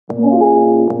Right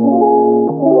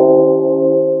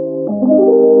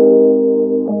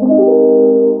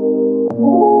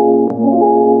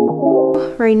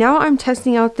now I'm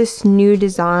testing out this new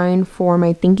design for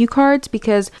my thank you cards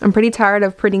because I'm pretty tired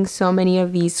of printing so many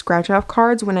of these scratch off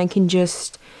cards when I can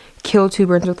just kill two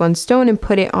birds with one stone and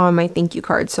put it on my thank you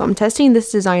card. So I'm testing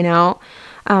this design out.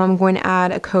 I'm going to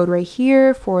add a code right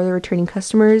here for the returning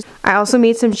customers. I also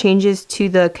made some changes to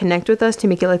the connect with us to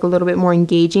make it like a little bit more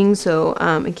engaging, so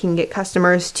I can get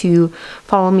customers to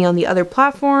follow me on the other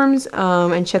platforms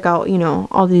and check out, you know,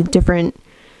 all the different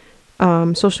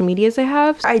social medias I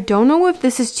have. I don't know if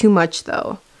this is too much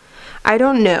though. I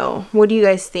don't know. What do you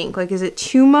guys think? Like, is it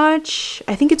too much?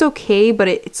 I think it's okay, but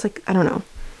it's like, I don't know.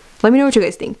 Let me know what you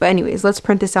guys think. But anyways, let's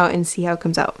print this out and see how it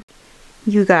comes out.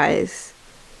 You guys,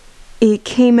 it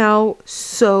came out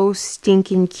so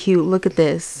stinking cute. Look at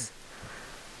this.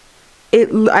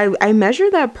 I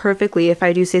measured that perfectly, if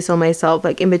I do say so myself,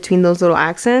 like in between those little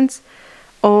accents.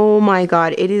 Oh my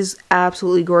god, it is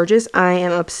absolutely gorgeous. I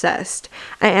am obsessed.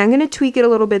 I am going to tweak it a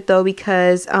little bit though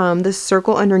because the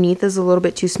circle underneath is a little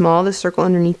bit too small, the circle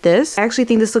underneath this. I actually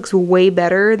think this looks way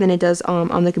better than it does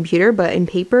on the computer, but in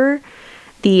paper,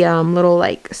 the little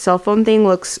like cell phone thing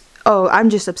looks, oh, I'm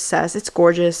just obsessed. It's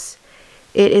gorgeous.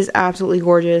 It is absolutely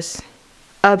gorgeous.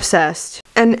 Obsessed.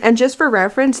 And just for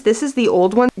reference, this is the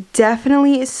old one.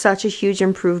 Definitely such a huge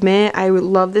improvement. I would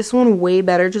love this one way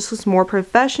better. Just looks more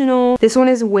professional. This one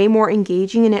is way more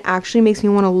engaging and it actually makes me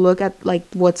want to look at like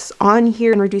what's on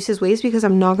here and reduces waste because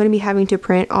I'm not going to be having to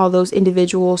print all those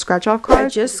individual scratch off cards. I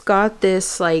just got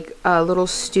this like little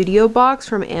studio box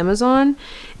from Amazon.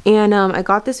 And I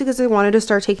got this because I wanted to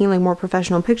start taking like more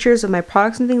professional pictures of my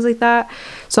products and things like that.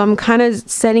 So I'm kind of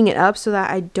setting it up so that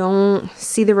I don't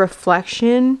see the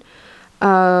reflection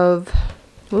of,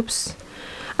 whoops.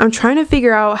 I'm trying to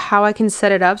figure out how I can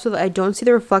set it up so that I don't see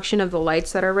the reflection of the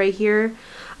lights that are right here.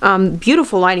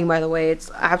 Beautiful lighting, by the way.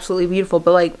 It's absolutely beautiful.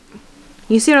 But like,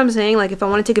 you see what I'm saying? Like if I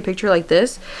want to take a picture like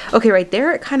this, okay, right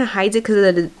there, it kind of hides it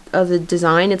because of the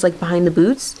design. It's like behind the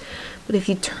boots. But if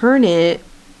you turn it,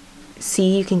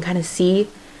 see, you can kind of see.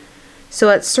 So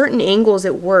at certain angles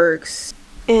it works.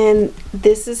 And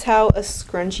this is how a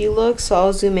scrunchie looks. So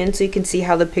I'll zoom in so you can see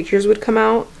how the pictures would come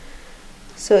out.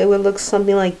 So it would look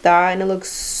something like that, and it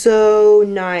looks so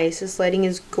nice. This lighting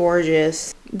is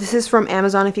gorgeous. This is from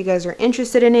Amazon if you guys are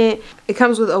interested in it. It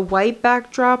comes with a white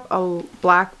backdrop, a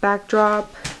black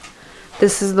backdrop.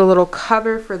 This is the little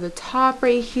cover for the top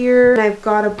right here. And I've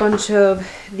got a bunch of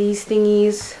these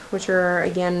thingies, which are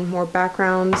again more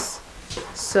backgrounds.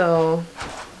 So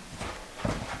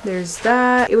there's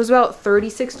that. It was about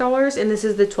 $36, and this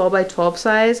is the 12 by 12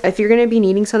 size. If you're going to be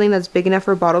needing something that's big enough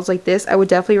for bottles like this, I would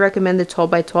definitely recommend the 12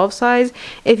 by 12 size.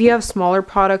 If you have smaller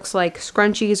products like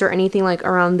scrunchies or anything like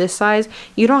around this size,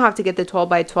 you don't have to get the 12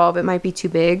 by 12. It might be too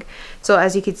big. So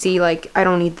as you can see, like, I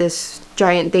don't need this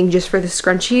giant thing just for the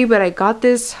scrunchie, but I got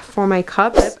this for my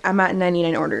cups. I'm at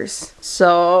 99 orders.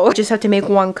 So I just have to make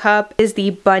one cup. This is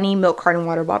the Bunny milk carton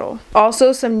water bottle.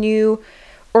 Also some new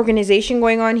organization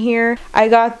going on here. I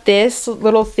got this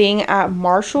little thing at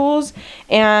Marshall's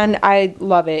and I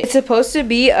love it. It's supposed to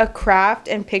be a craft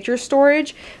and picture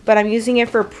storage, but I'm using it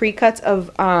for pre-cuts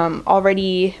of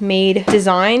already made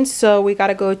designs. So we got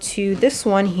to go to this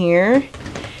one here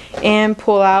and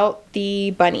pull out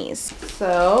the bunnies.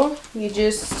 So you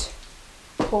just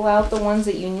pull out the ones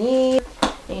that you need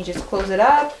and you just close it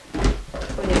up,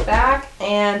 put it back,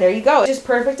 and there you go. It's just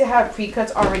perfect to have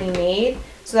pre-cuts already made,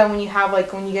 so that when you have,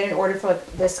 like, when you get an order for like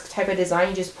this type of design,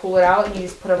 you just pull it out and you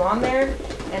just put them on there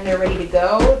and they're ready to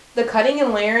go. The cutting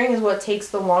and layering is what takes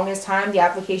the longest time. The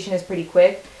application is pretty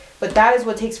quick, but that is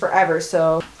what takes forever.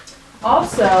 So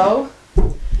also,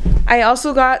 I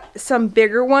also got some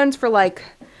bigger ones for like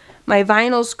my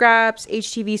vinyl scraps,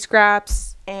 HTV scraps,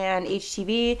 and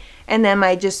HTV, and then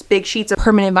my just big sheets of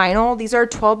permanent vinyl. These are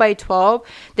 12 by 12.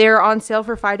 They're on sale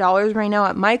for $5 right now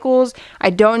at Michael's.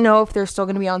 I don't know if they're still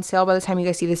going to be on sale by the time you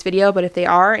guys see this video, but if they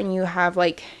are and you have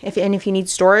like, if you need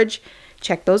storage,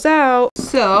 check those out.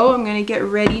 So I'm going to get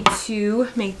ready to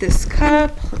make this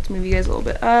cup. Let's move you guys a little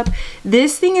bit up.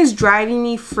 This thing is driving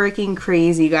me freaking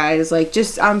crazy, guys. Like,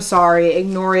 just, I'm sorry,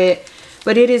 ignore it,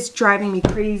 but it is driving me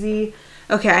crazy.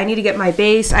 Okay, I need to get my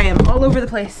base. I am all over the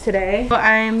place today. So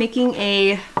I'm making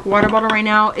a water bottle right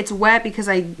now. It's wet because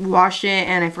I washed it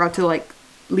and I forgot to like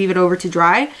leave it over to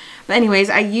dry. But anyways,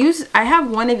 I have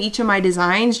one of each of my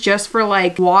designs just for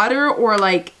like water or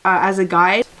like as a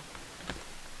guide.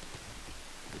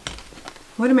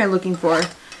 What am I looking for?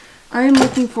 I am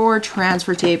looking for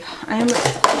transfer tape.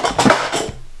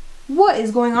 What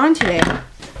is going on today?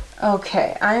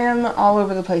 Okay, I am all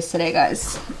over the place today,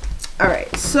 guys. All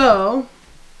right, so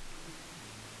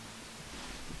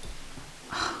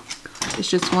It's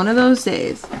just one of those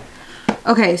days.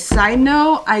 Okay, side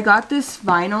note, I got this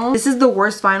vinyl. This is the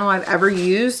worst vinyl I've ever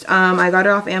used. I got it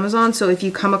off Amazon, so if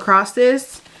you come across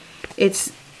this,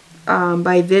 it's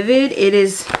by Vivid. It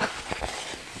is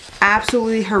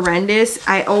absolutely horrendous.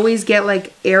 I always get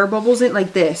like air bubbles in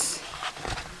like this.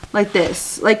 Like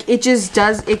this. Like it just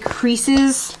does, it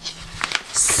creases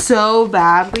so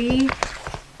badly.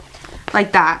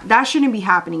 Like that. That shouldn't be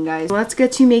happening, guys. Let's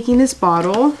get to making this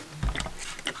bottle.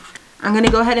 I'm going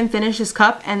to go ahead and finish this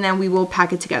cup and then we will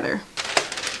pack it together.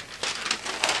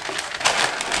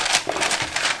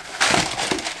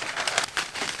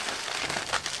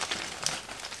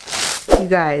 You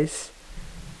guys,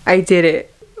 I did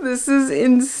it. This is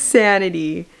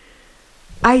insanity.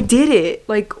 I did it.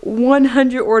 Like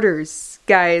 100 orders,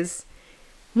 guys.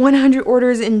 100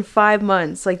 orders in 5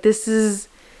 months. Like this is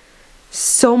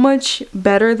so much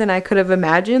better than I could have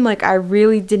imagined. Like I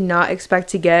really did not expect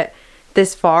to get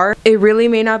this far. It really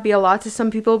may not be a lot to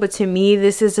some people, but to me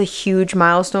this is a huge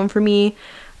milestone for me.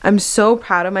 I'm so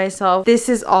proud of myself. This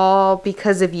is all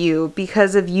because of you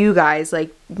guys,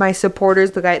 like my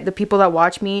supporters, the people that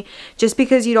watch me. Just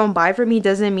because you don't buy from me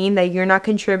doesn't mean that you're not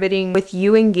contributing. With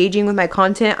you engaging with my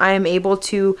content, I am able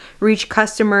to reach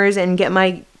customers and get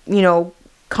my, you know,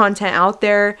 content out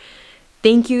there.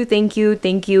 Thank you, thank you,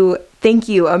 thank you, thank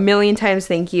you, a million times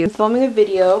thank you. I'm filming a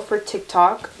video for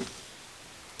TikTok.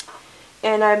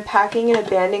 And I'm packing an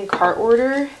abandoned cart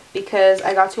order because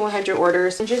I got to 100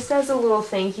 orders. And just as a little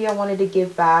thank you, I wanted to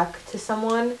give back to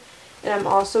someone. And I'm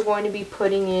also going to be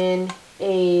putting in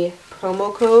a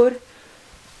promo code.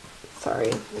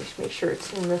 Sorry, let me just make sure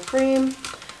it's in the frame.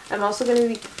 I'm also going to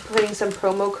be putting some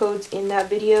promo codes in that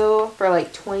video for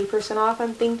like 20% off,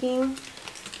 I'm thinking.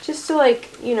 Just to like,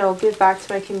 you know, give back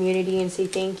to my community and say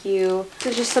thank you.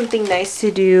 It's just something nice to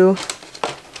do.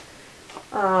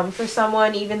 For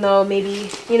someone, even though maybe,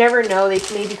 you never know, they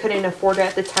maybe couldn't afford it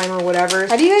at the time or whatever.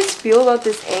 How do you guys feel about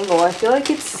this angle? I feel like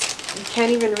it's, you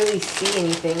can't even really see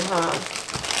anything, huh?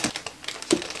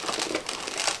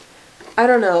 I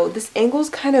don't know, this angle's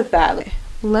kind of bad.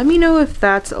 Let me know if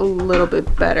that's a little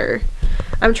bit better.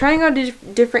 I'm trying out a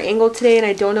different angle today and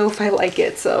I don't know if I like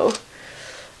it, so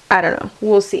I don't know,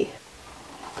 we'll see.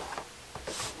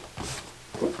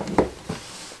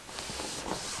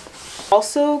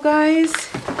 Also, guys,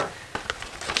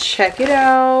 check it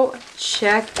out.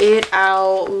 Check it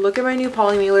out. Look at my new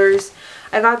poly mailers.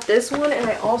 I got this one and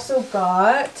I also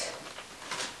got,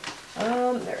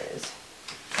 there it is.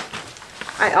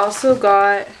 I also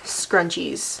got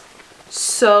scrunchies.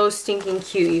 So stinking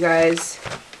cute, you guys.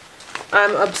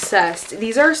 I'm obsessed.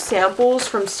 These are samples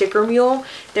from Sticker Mule.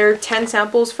 They're 10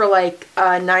 samples for like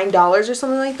 $9 or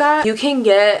something like that. You can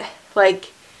get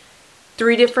like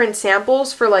 3 different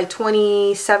samples for like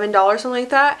 $27, something like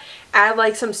that. Add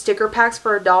like some sticker packs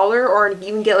for $1, or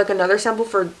you can get like another sample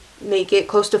for, make it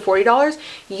close to $40.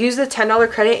 Use the $10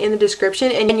 credit in the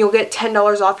description and you'll get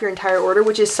 $10 off your entire order,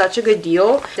 which is such a good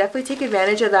deal. Definitely take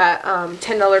advantage of that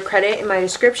 $10 credit in my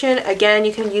description. Again,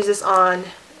 you can use this on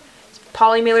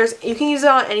poly mailers. You can use it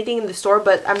on anything in the store,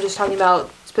 but I'm just talking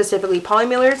about specifically poly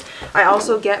mailers. I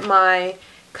also get my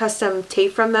custom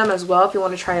tape from them as well if you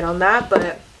want to try it on that,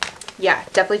 but yeah,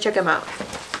 definitely check them out.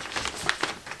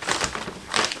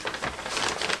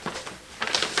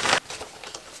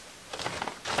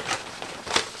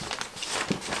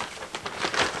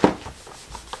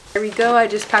 There we go. I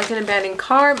just packed an abandoned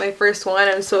cart, my first one.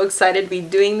 I'm so excited to be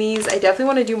doing these. I definitely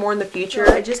want to do more in the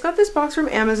future. I just got this box from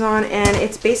Amazon and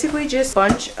it's basically just a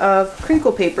bunch of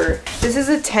crinkle paper. This is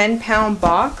a 10-pound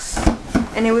box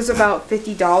and it was about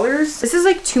 $50. This is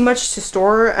like too much to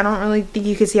store. I don't really think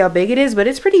you can see how big it is, but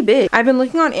it's pretty big. I've been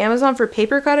looking on Amazon for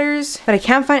paper cutters, but I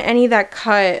can't find any that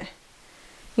cut,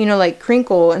 you know, like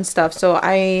crinkle and stuff. So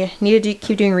I need to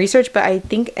keep doing research, but I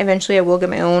think eventually I will get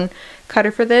my own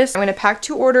cutter for this. I'm going to pack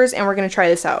 2 orders and we're going to try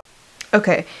this out.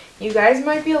 Okay, you guys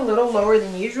might be a little lower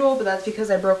than usual, but that's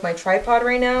because I broke my tripod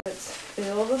right now. Let's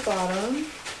fill the bottom.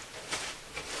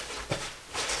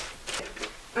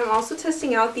 I'm also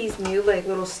testing out these new like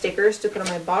little stickers to put on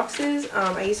my boxes.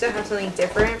 I used to have something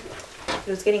different. It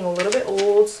was getting a little bit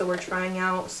old, so we're trying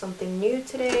out something new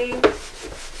today.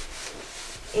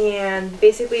 And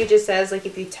basically it just says like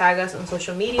if you tag us on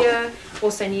social media,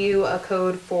 we'll send you a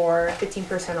code for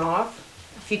 15% off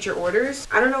future orders.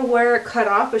 I don't know where it cut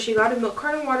off, but she got a milk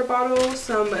carton water bottle,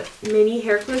 some mini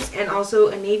hair clips, and also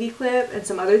a navy clip and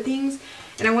some other things.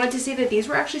 And I wanted to say that these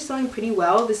were actually selling pretty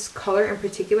well. This color in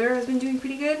particular has been doing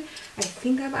pretty good. I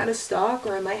think I'm out of stock,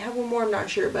 or I might have one more, I'm not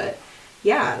sure, but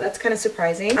yeah, that's kind of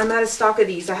surprising. I'm out of stock of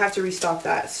these. I have to restock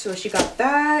that. So she got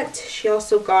that. She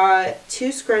also got 2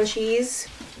 scrunchies.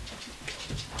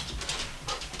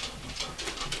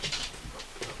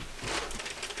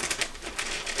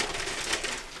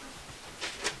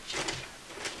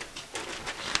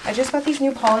 I just got these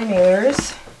new poly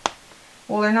mailers.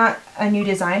 Well, they're not a new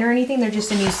design or anything, they're just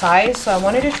a new size, so I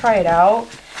wanted to try it out.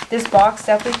 This box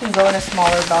definitely can go in a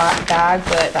smaller bag,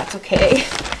 but that's okay.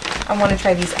 I want to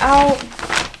try these out.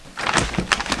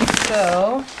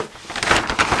 So,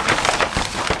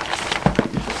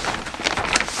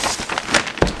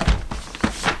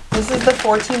 this is the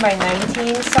 14 by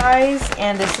 19 size,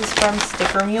 and this is from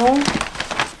Sticker Mule.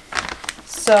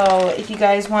 So if you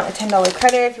guys want a $10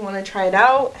 credit, if you want to try it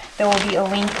out, there will be a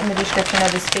link in the description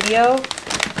of this video.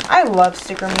 I love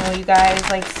Sticker Mule, you guys.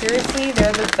 Like, seriously,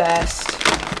 they're the best.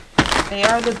 They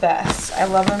are the best. I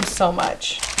love them so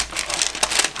much.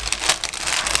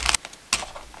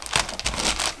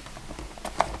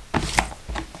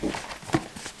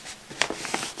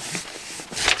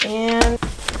 And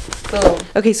boom.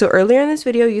 Okay, so earlier in this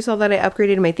video, you saw that I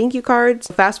upgraded my thank you cards.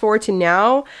 Fast forward to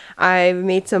now, I've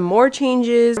made some more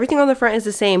changes. Everything on the front is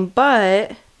the same,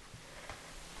 but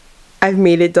I've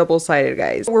made it double-sided,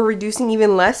 guys. We're reducing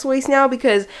even less waste now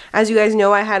because, as you guys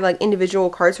know, I had like individual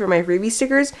cards for my freebie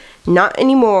stickers. Not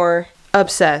anymore.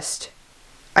 Obsessed.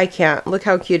 I can't. Look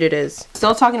how cute it is.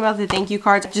 Still talking about the thank you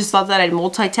cards. I just thought that I'd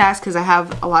multitask because I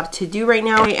have a lot to do right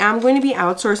now. I am going to be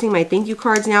outsourcing my thank you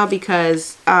cards now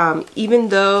because even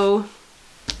though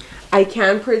I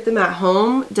can print them at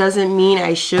home, doesn't mean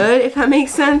I should, if that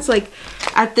makes sense. Like,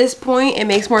 at this point, it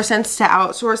makes more sense to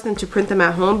outsource than to print them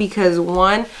at home because,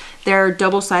 one, they're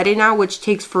double-sided now, which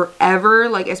takes forever,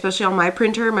 like, especially on my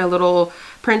printer, my little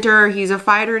printer. He's a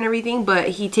fighter and everything, but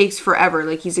he takes forever.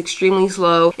 Like, he's extremely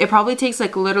slow. It probably takes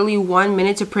like literally 1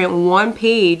 minute to print one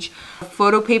page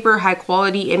photo paper high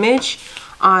quality image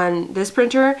on this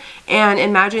printer, and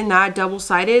imagine that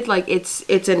double-sided. Like, it's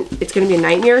gonna be a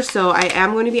nightmare. So I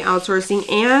am going to be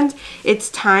outsourcing, and it's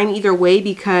time either way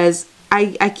because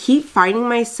I keep finding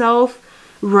myself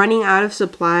running out of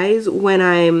supplies when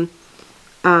I'm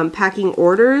packing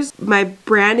orders. My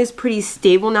brand is pretty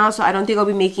stable now, so I don't think I'll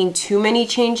be making too many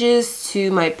changes to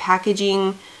my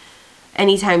packaging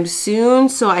anytime soon,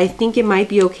 so I think it might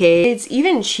be okay. It's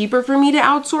even cheaper for me to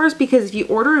outsource because if you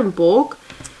order in bulk,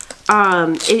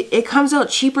 it comes out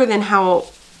cheaper than how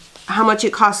much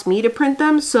it costs me to print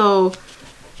them. So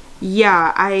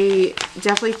yeah, I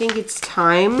definitely think it's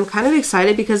time. I'm kind of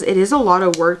excited because it is a lot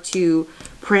of work to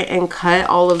print and cut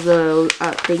all of the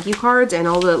thank you cards and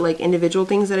all the like individual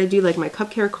things that I do, like my cup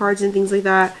care cards and things like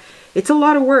that. It's a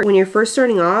lot of work. When you're first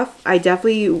starting off, I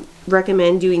definitely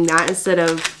recommend doing that instead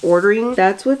of ordering.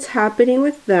 That's what's happening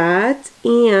with that.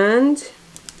 And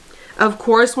of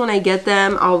course, when I get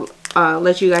them, I'll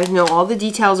let you guys know all the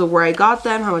details of where I got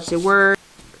them, how much they were.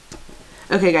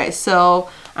 Okay guys, so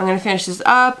I'm gonna finish this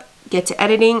up, get to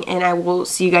editing, and I will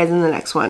see you guys in the next one.